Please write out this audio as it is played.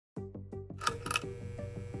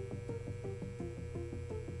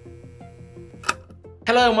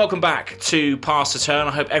Hello and welcome back to Pass the Turn.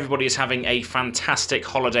 I hope everybody is having a fantastic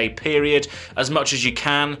holiday period as much as you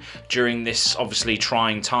can during this obviously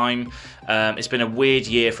trying time. It's been a weird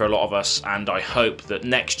year for a lot of us, and I hope that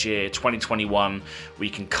next year, 2021, we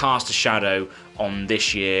can cast a shadow on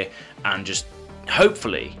this year and just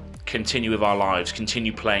hopefully continue with our lives,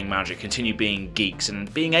 continue playing Magic, continue being geeks,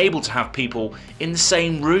 and being able to have people in the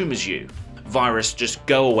same room as you. Virus, just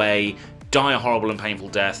go away, die a horrible and painful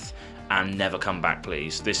death, and never come back,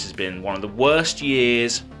 please. This has been one of the worst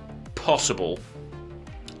years possible,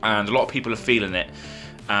 and a lot of people are feeling it.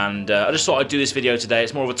 And I just thought I'd do this video today.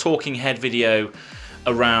 It's more of a talking head video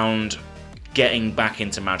around getting back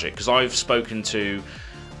into Magic, because I've spoken to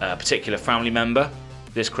a particular family member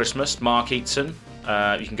this Christmas, Mark Eatson.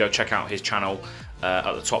 You can go check out his channel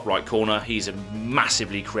at the top right corner. He's a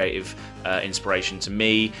massively creative inspiration to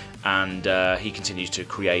me, and he continues to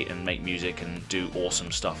create and make music and do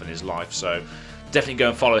awesome stuff in his life, so definitely go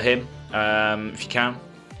and follow him if you can.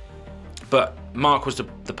 But Mark was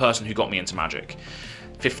the person who got me into Magic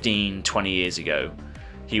 15-20 years ago.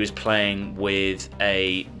 He was playing with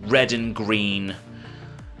a red and green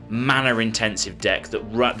mana intensive deck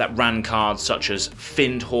that ran cards such as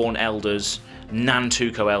Findhorn Elders,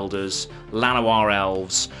 Nantuko Elders, Llanowar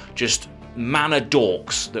Elves, just mana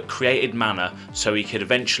dorks that created mana so he could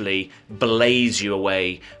eventually blaze you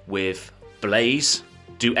away with Blaze,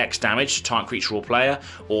 do X damage to target creature or player,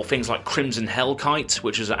 or things like Crimson Hellkite,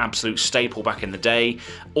 which was an absolute staple back in the day,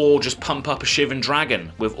 or just pump up a Shivan Dragon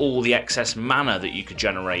with all the excess mana that you could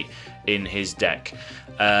generate in his deck.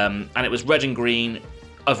 And it was red and green,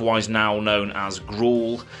 otherwise now known as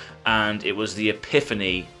Gruul, and it was the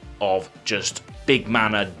epiphany of just big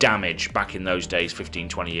mana damage back in those days,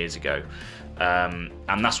 15-20 years ago. And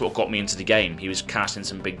that's what got me into the game. He was casting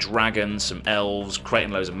some big dragons, some elves,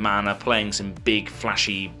 creating loads of mana, playing some big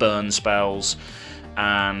flashy burn spells,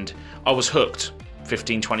 and I was hooked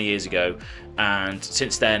 15-20 years ago. And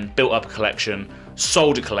since then, built up a collection,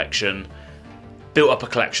 sold a collection, built up a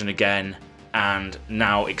collection again, and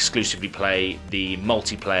now exclusively play the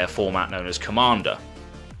multiplayer format known as Commander.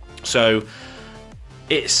 So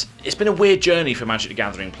it's been a weird journey for Magic the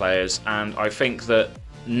Gathering players, and I think that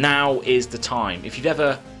now is the time. If you've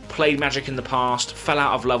ever played Magic in the past, fell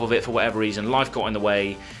out of love with it for whatever reason, life got in the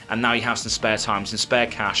way, and now you have some spare time, some spare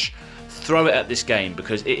cash, throw it at this game,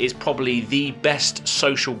 because it is probably the best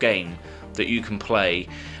social game that you can play.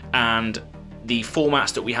 And the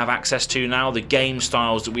formats that we have access to now, the game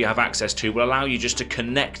styles that we have access to, will allow you just to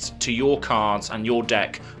connect to your cards and your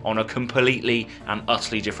deck on a completely and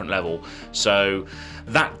utterly different level. So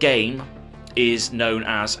that game is known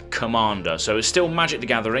as Commander. So it's still Magic the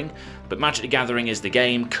Gathering, but Magic the Gathering is the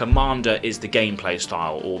game, Commander is the gameplay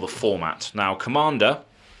style or the format. Now Commander,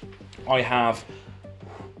 I have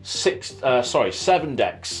 7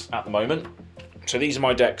 decks at the moment. So these are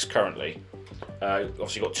my decks currently.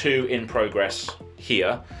 Obviously got 2 in progress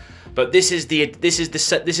here, but this is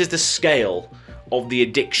the scale of the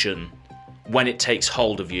addiction when it takes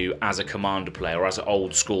hold of you as a Commander player or as an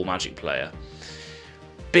old school Magic player.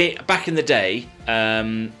 Back in the day,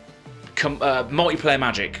 multiplayer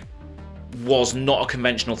Magic was not a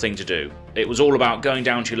conventional thing to do. It was all about going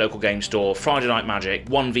down to your local game store, Friday Night Magic,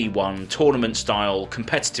 1v1, tournament style,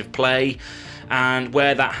 competitive play, and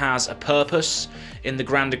where that has a purpose in the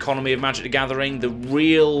grand economy of Magic the Gathering, the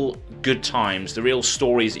real good times, the real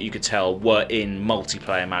stories that you could tell were in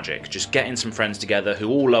multiplayer Magic. Just getting some friends together who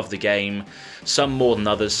all love the game, some more than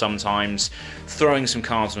others sometimes, throwing some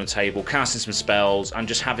cards on the table, casting some spells, and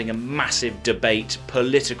just having a massive debate,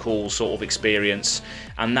 political sort of experience.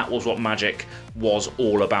 And that was what Magic was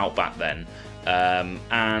all about back then.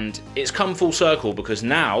 And it's come full circle, because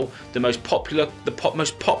now the most popular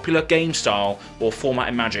game style or format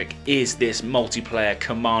in Magic is this multiplayer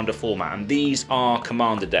Commander format, and these are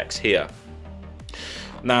Commander decks here.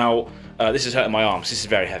 Now this is hurting my arms, this is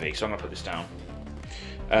very heavy, so I'm gonna put this down.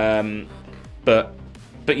 But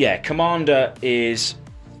yeah, Commander is,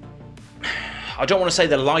 I don't want to say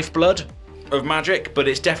the lifeblood of Magic, but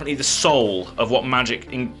it's definitely the soul of what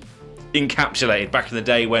Magic encapsulated back in the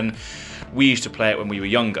day when we used to play it when we were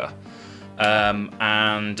younger.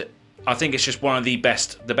 And I think it's just one of the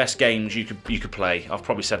best games you could play. I've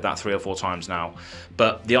probably said that 3 or 4 times now.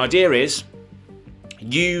 But the idea is,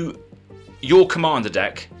 your Commander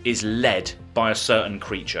deck is led by a certain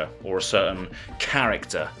creature or a certain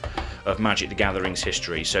character of Magic the Gathering's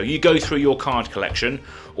history. So you go through your card collection,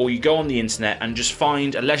 or you go on the internet and just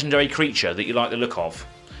find a legendary creature that you like the look of.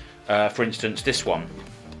 For instance, this one,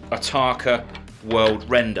 Ataka World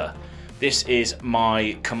Render. This is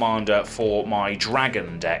my Commander for my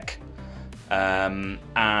Dragon deck. And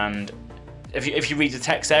if you read the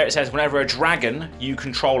text there, it says whenever a dragon you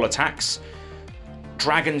control attacks,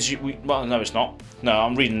 dragons. Well, no, it's not. No,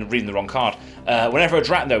 I'm reading the wrong card. Whenever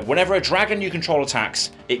a dragon you control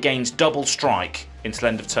attacks, it gains double strike until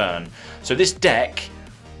end of turn. So this deck,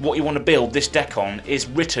 what you want to build this deck on is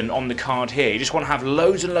written on the card here. You just want to have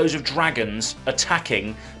loads and loads of dragons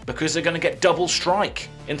attacking because they're going to get double strike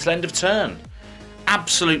until end of turn.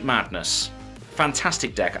 Absolute madness.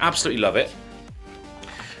 Fantastic deck. Absolutely love it.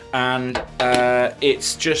 And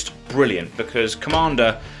it's just brilliant because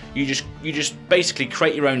Commander, you just basically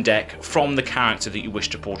create your own deck from the character that you wish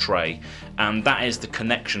to portray, and that is the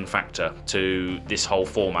connection factor to this whole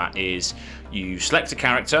format. Is you select a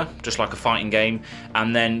character just like a fighting game,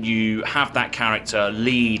 and then you have that character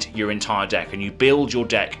lead your entire deck, and you build your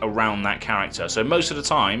deck around that character. So most of the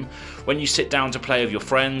time when you sit down to play with your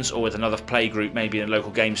friends or with another play group, maybe in a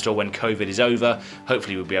local game store when COVID is over,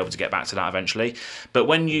 hopefully we'll be able to get back to that eventually, but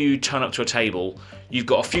when you turn up to a table, you've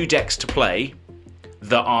got a few decks to play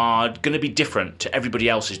that are going to be different to everybody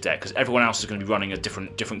else's deck, because everyone else is going to be running a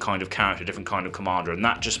different kind of character, different kind of commander, and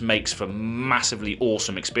that just makes for massively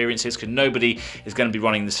awesome experiences because nobody is going to be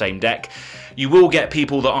running the same deck. You will get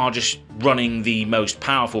people that are just running the most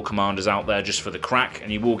powerful commanders out there just for the crack,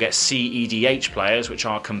 and you will get CEDH players, which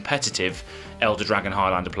are competitive Elder Dragon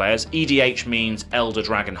Highlander players. EDH means Elder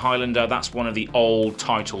Dragon Highlander. That's one of the old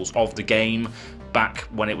titles of the game back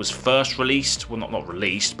when it was first released. Well, not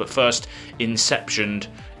released, but first inceptioned.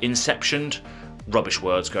 Rubbish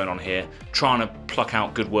words going on here. Trying to pluck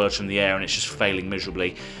out good words from the air and it's just failing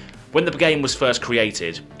miserably. When the game was first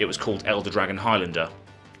created, it was called Elder Dragon Highlander,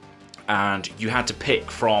 and you had to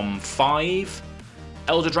pick from 5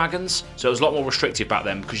 Elder Dragons, so it was a lot more restrictive back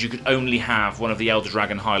then because you could only have one of the Elder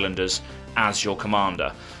Dragon Highlanders as your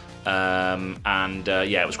commander.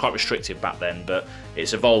 Yeah, it was quite restrictive back then, but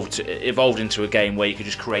it's evolved into a game where you can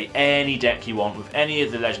just create any deck you want with any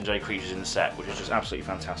of the legendary creatures in the set, which is just absolutely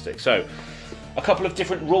fantastic. So, a couple of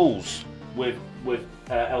different rules with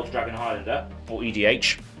Elder Dragon Highlander, or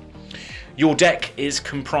EDH. Your deck is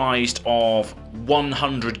comprised of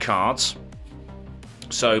 100 cards.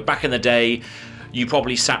 So back in the day, you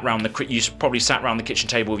probably sat around the kitchen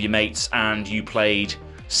table with your mates and you played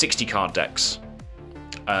 60 card decks.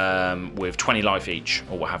 With 20 life each,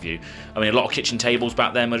 or what have you. I mean, a lot of kitchen tables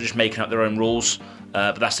back then were just making up their own rules,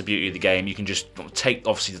 but that's the beauty of the game. You can just take,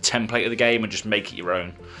 obviously, the template of the game and just make it your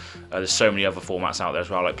own. There's so many other formats out there as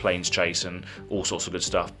well, like Planes Chase and all sorts of good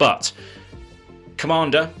stuff. But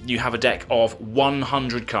Commander, you have a deck of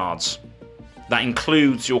 100 cards. That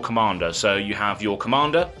includes your Commander. So you have your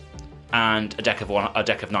Commander and a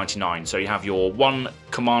deck of 99. So you have your one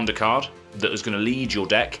Commander card that is going to lead your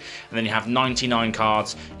deck, and then you have 99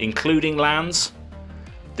 cards, including lands,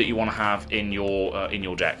 that you want to have in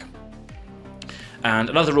your deck. And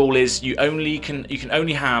another rule is you can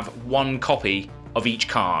only have one copy of each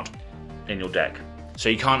card in your deck. So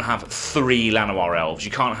you can't have 3 Llanowar Elves,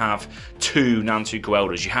 you can't have 2 Nantuko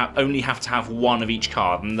Elders. You only have to have one of each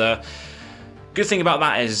card. And the good thing about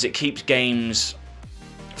that is it keeps games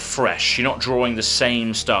fresh. You're not drawing the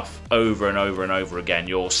same stuff over and over and over again.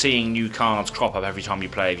 You're seeing new cards crop up every time you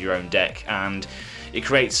play with your own deck, and it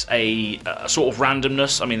creates a sort of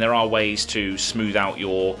randomness. I mean, there are ways to smooth out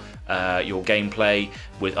your gameplay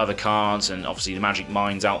with other cards, and obviously the Magic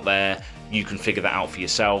Minds out there, you can figure that out for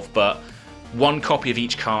yourself, but one copy of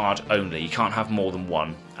each card only. You can't have more than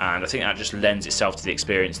one, and I think that just lends itself to the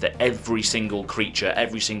experience that every single creature,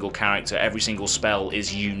 every single character, every single spell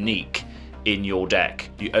is unique in your deck.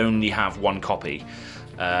 You only have one copy,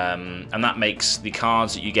 and that makes the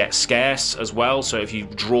cards that you get scarce as well. So if you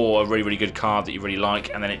draw a really good card that you really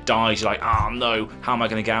like and then it dies, you're like, oh no, how am I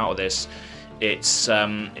going to get out of this? It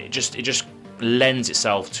just lends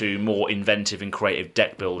itself to more inventive and creative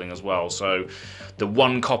deck building as well. So the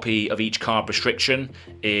one copy of each card restriction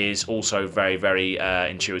is also very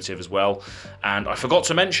intuitive as well. And I forgot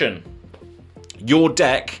to mention, your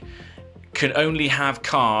deck can only have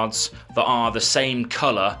cards that are the same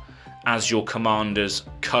colour as your commander's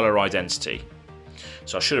colour identity.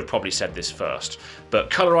 So I should have probably said this first, but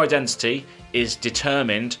colour identity is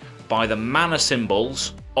determined by the mana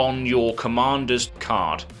symbols on your commander's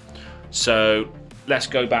card. So let's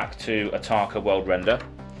go back to Ataka World Render.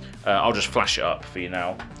 I'll just flash it up for you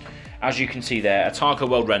now. As you can see there, Ataka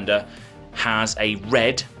World Render has a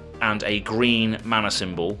red and a green mana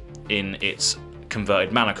symbol in its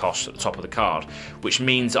converted mana cost at the top of the card, which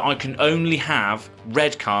means that I can only have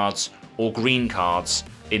red cards or green cards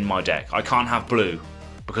in my deck. I can't have blue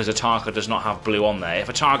because Ataka does not have blue on there. If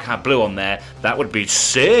Ataka had blue on there, that would be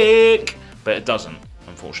sick, but it doesn't,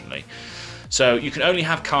 unfortunately. So you can only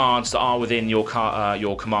have cards that are within your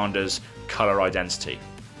commander's colour identity.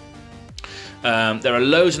 There are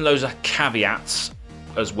loads and loads of caveats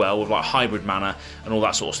as well, with like hybrid mana and all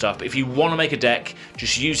that sort of stuff. But if you want to make a deck,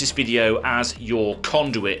 just use this video as your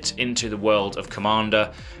conduit into the world of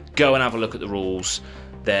Commander. Go and have a look at the rules.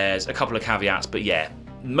 There's a couple of caveats, but yeah,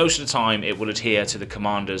 most of the time it will adhere to the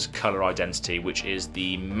Commander's colour identity, which is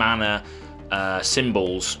the mana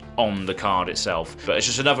symbols on the card itself. But it's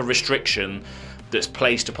just another restriction that's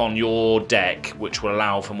placed upon your deck, which will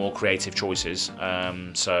allow for more creative choices.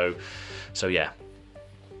 So yeah.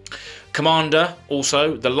 Commander,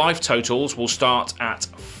 also, the life totals will start at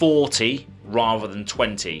 40 rather than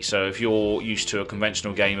 20. So if you're used to a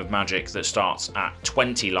conventional game of Magic that starts at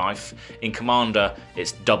 20 life, in Commander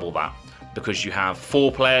it's double that, because you have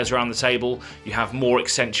 4 players around the table, you have more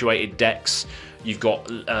accentuated decks, you've got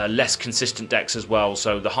less consistent decks as well,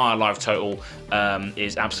 so the higher life total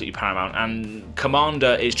is absolutely paramount. And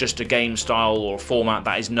Commander is just a game style or a format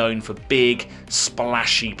that is known for big,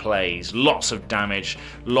 splashy plays, lots of damage,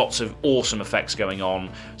 lots of awesome effects going on,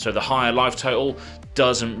 so the higher life total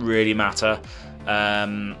doesn't really matter.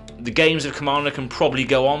 The games of Commander can probably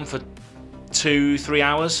go on for 2-3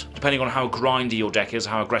 hours, depending on how grindy your deck is,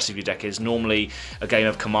 how aggressive your deck is. Normally a game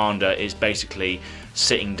of Commander is basically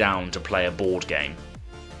sitting down to play a board game.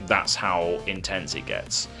 That's how intense it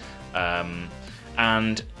gets.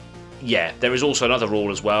 And yeah, there is also another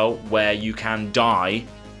rule as well, where you can die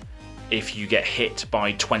if you get hit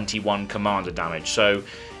by 21 Commander damage. So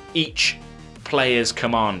each player's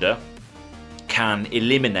Commander can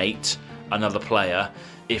eliminate another player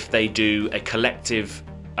if they do a collective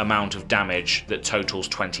amount of damage that totals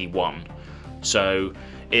 21. So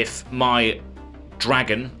if my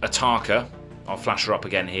dragon, Ataka, I'll flash her up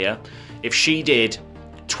again here, if she did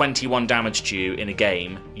 21 damage to you in a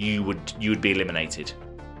game, you would be eliminated.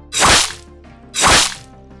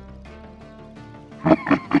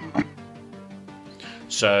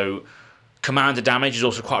 So Commander damage is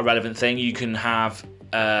also quite a relevant thing. You can have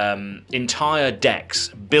entire decks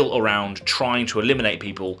built around trying to eliminate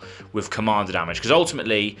people with Commander damage, because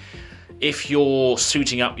ultimately if you're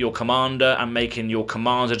suiting up your Commander and making your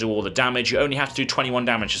Commander do all the damage, you only have to do 21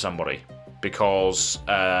 damage to somebody, because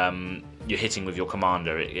you're hitting with your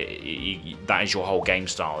Commander. That is your whole game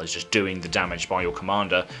style, is just doing the damage by your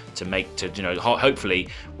Commander to hopefully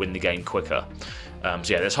win the game quicker.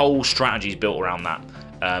 So yeah, there's whole strategies built around that.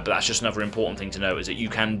 But that's just another important thing to note, is that you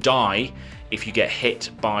can die if you get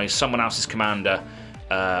hit by someone else's Commander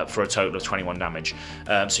for a total of 21 damage.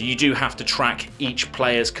 So you do have to track each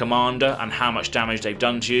player's Commander and how much damage they've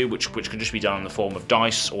done to you, which can just be done in the form of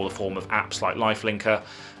dice or the form of apps like Lifelinker,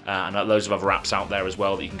 and loads of other apps out there as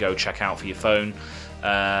well that you can go check out for your phone.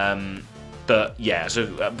 But yeah, so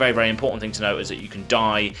a very, very important thing to note is that you can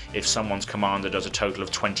die if someone's Commander does a total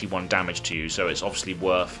of 21 damage to you. So it's obviously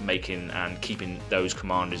worth making and keeping those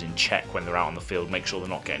Commanders in check when they're out on the field. Make sure they're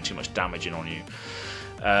not getting too much damage in on you.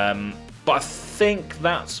 But I think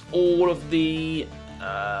that's all of the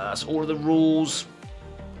rules.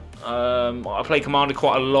 I play Commander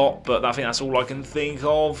quite a lot, but I think that's all I can think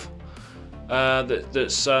of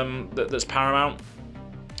that's paramount.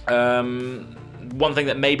 One thing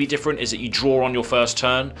that may be different is that you draw on your first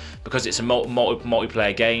turn, because it's a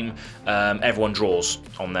multiplayer game. Everyone draws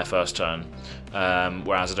on their first turn,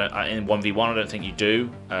 whereas in 1v1 I don't think you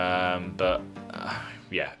do.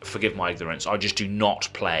 Yeah, forgive my ignorance. I just do not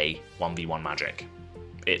play 1v1 Magic.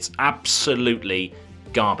 It's absolutely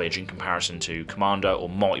garbage in comparison to Commander or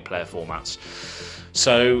multiplayer formats.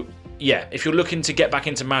 So yeah, if you're looking to get back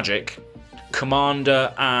into Magic,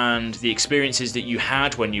 Commander and the experiences that you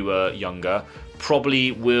had when you were younger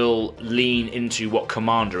probably will lean into what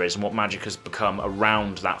Commander is and what Magic has become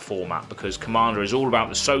around that format, because Commander is all about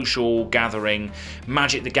the social gathering.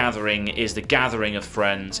 Magic the Gathering is the gathering of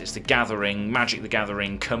friends. It's the gathering, Magic the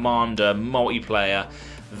Gathering, Commander, multiplayer.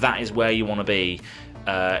 That is where you want to be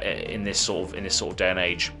in this sort of day and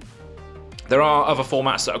age. There are other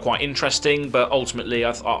formats that are quite interesting, but ultimately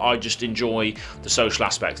I just enjoy the social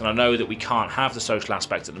aspect, and I know that we can't have the social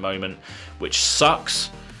aspect at the moment, which sucks.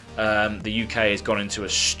 The UK has gone into a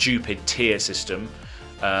stupid tier system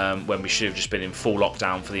when we should have just been in full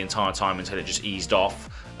lockdown for the entire time until it just eased off.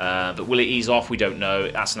 But will it ease off? We don't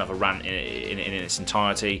know. That's another rant in its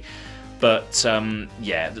entirety. But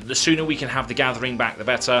yeah, the sooner we can have the gathering back, the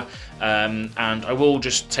better. And I will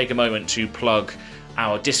just take a moment to plug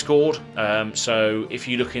our Discord. So if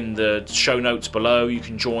you look in the show notes below, you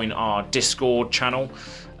can join our Discord channel.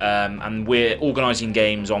 And we're organising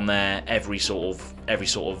games on there every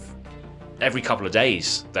couple of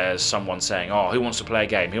days. There's someone saying, "Oh, who wants to play a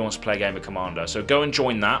game? Who wants to play a game of Commander?" So go and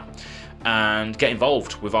join that. and get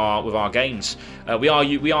involved with our games. We are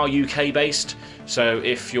UK based, so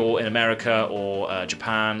if you're in America or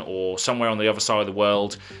Japan or somewhere on the other side of the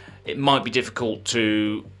world, it might be difficult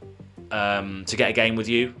to get a game with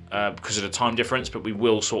you because of the time difference, but we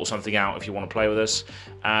will sort something out if you want to play with us.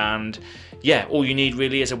 And yeah, all you need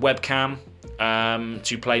really is a webcam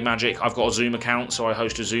to play Magic. I've got a Zoom account, so I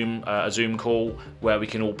host a Zoom call where we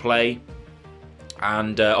can all play.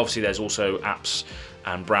 And obviously there's also apps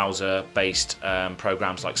and browser-based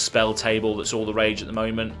programs like Spell Table that's all the rage at the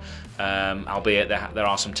moment, albeit there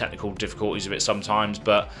are some technical difficulties with it sometimes.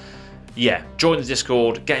 But yeah, join the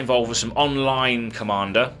Discord, get involved with some online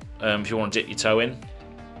Commander if you want to dip your toe in.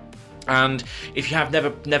 And if you have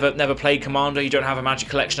never played Commander, you don't have a Magic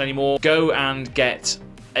collection anymore, go and get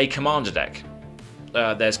a Commander deck.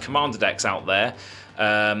 There's Commander decks out there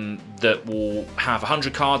that will have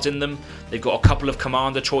 100 cards in them. They've got a couple of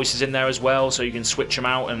Commander choices in there as well, so you can switch them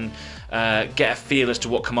out and get a feel as to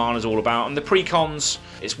what Commander's all about. And the pre-cons,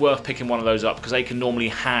 it's worth picking one of those up because they can normally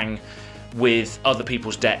hang with other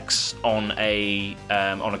people's decks on a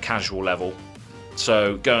casual level.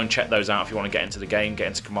 So go and check those out if you want to get into the game, get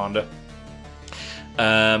into Commander.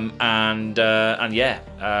 And yeah,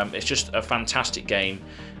 it's just a fantastic game,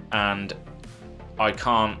 and I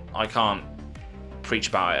can't preach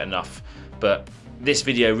about it enough. But this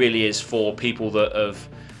video really is for people that have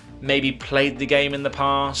maybe played the game in the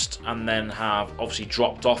past and then have obviously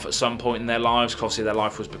dropped off at some point in their lives because obviously their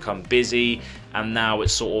life has become busy, and now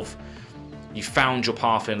it's sort of, you found your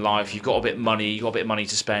path in life, you've got a bit of money,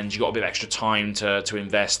 to spend, you've got a bit of extra time to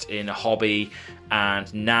invest in a hobby,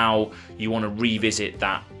 and now you want to revisit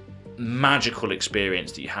that magical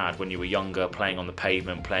experience that you had when you were younger, playing on the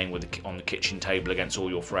pavement, playing on the kitchen table against all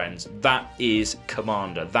your friends. That is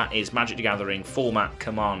Commander. That is Magic the Gathering format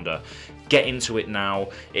Commander. Get into it now.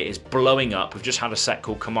 It is blowing up. We've just had a set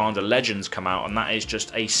called Commander Legends come out, and that is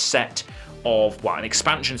just a set of, well, an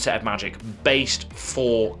expansion set of Magic based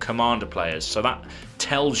for Commander players. So that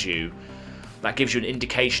tells you, that gives you an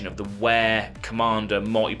indication of where Commander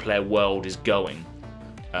multiplayer world is going.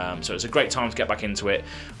 So it's a great time to get back into it.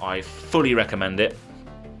 I fully recommend it.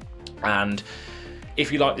 And if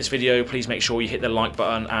you like this video, please make sure you hit the like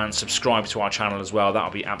button and subscribe to our channel as well. That'll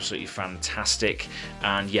be absolutely fantastic.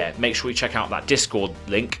 And yeah, make sure you check out that Discord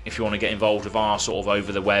link if you want to get involved with our sort of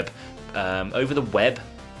over the web,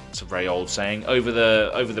 it's a very old saying, over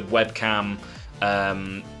the webcam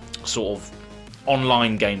sort of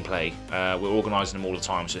online gameplay. We're organising them all the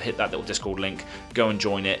time, so hit that little Discord link, go and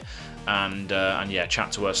join it, and yeah,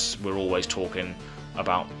 chat to us. We're always talking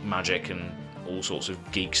about Magic and all sorts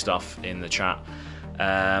of geek stuff in the chat.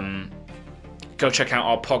 Go check out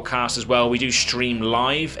our podcast as well. We do stream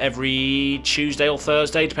live every Tuesday or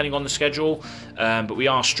Thursday, depending on the schedule. But we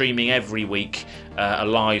are streaming every week a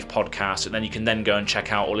live podcast, and then you can then go and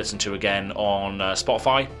check out or listen to again on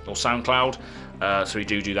Spotify or SoundCloud. So we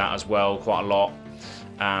do that as well quite a lot.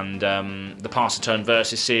 And the Pass the Turn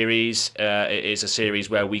Versus series, it is a series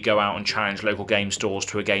where we go out and challenge local game stores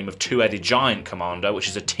to a game of Two-Headed Giant Commander, which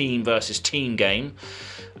is a team versus team game.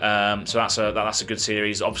 So that's a good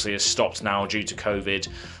series. Obviously it's stopped now due to COVID,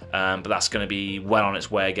 but that's going to be well on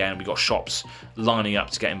its way again. We've got shops lining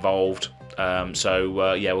up to get involved.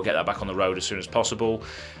 So yeah, we'll get that back on the road as soon as possible.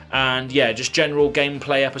 And yeah, just general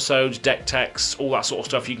gameplay episodes, deck techs, all that sort of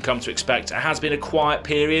stuff you can come to expect. It has been a quiet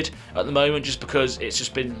period at the moment just because it's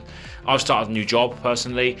just been, I've started a new job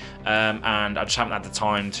personally, and I just haven't had the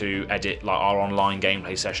time to edit like our online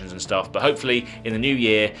gameplay sessions and stuff. But hopefully in the new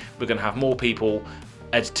year we're going to have more people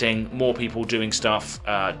editing, more people doing stuff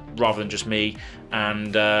rather than just me,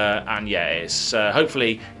 and yeah, it's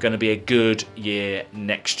hopefully going to be a good year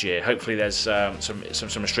next year. Hopefully there's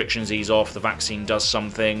some restrictions ease off, the vaccine does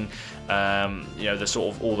something, you know, the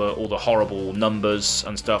sort of all the horrible numbers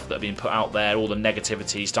and stuff that have been put out there, all the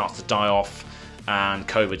negativity starts to die off, and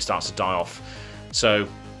COVID starts to die off. So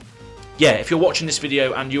yeah, if you're watching this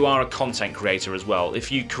video and you are a content creator as well,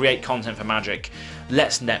 if you create content for Magic,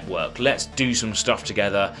 let's network, let's do some stuff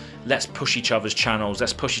together, let's push each other's channels,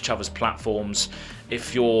 let's push each other's platforms.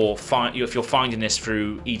 If you're finding this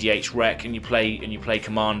through EDH Rec and you play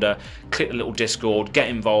Commander, click the little Discord, get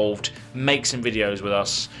involved, make some videos with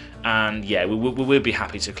us, and yeah, we will be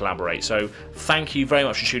happy to collaborate. So thank you very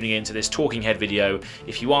much for tuning in to this Talking Head video.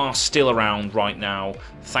 If you are still around right now,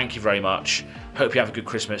 thank you very much. Hope you have a good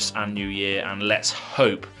Christmas and New Year, and let's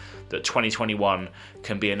hope that 2021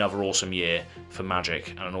 can be another awesome year for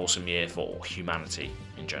Magic and an awesome year for humanity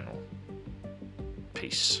in general.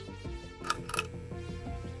 Peace.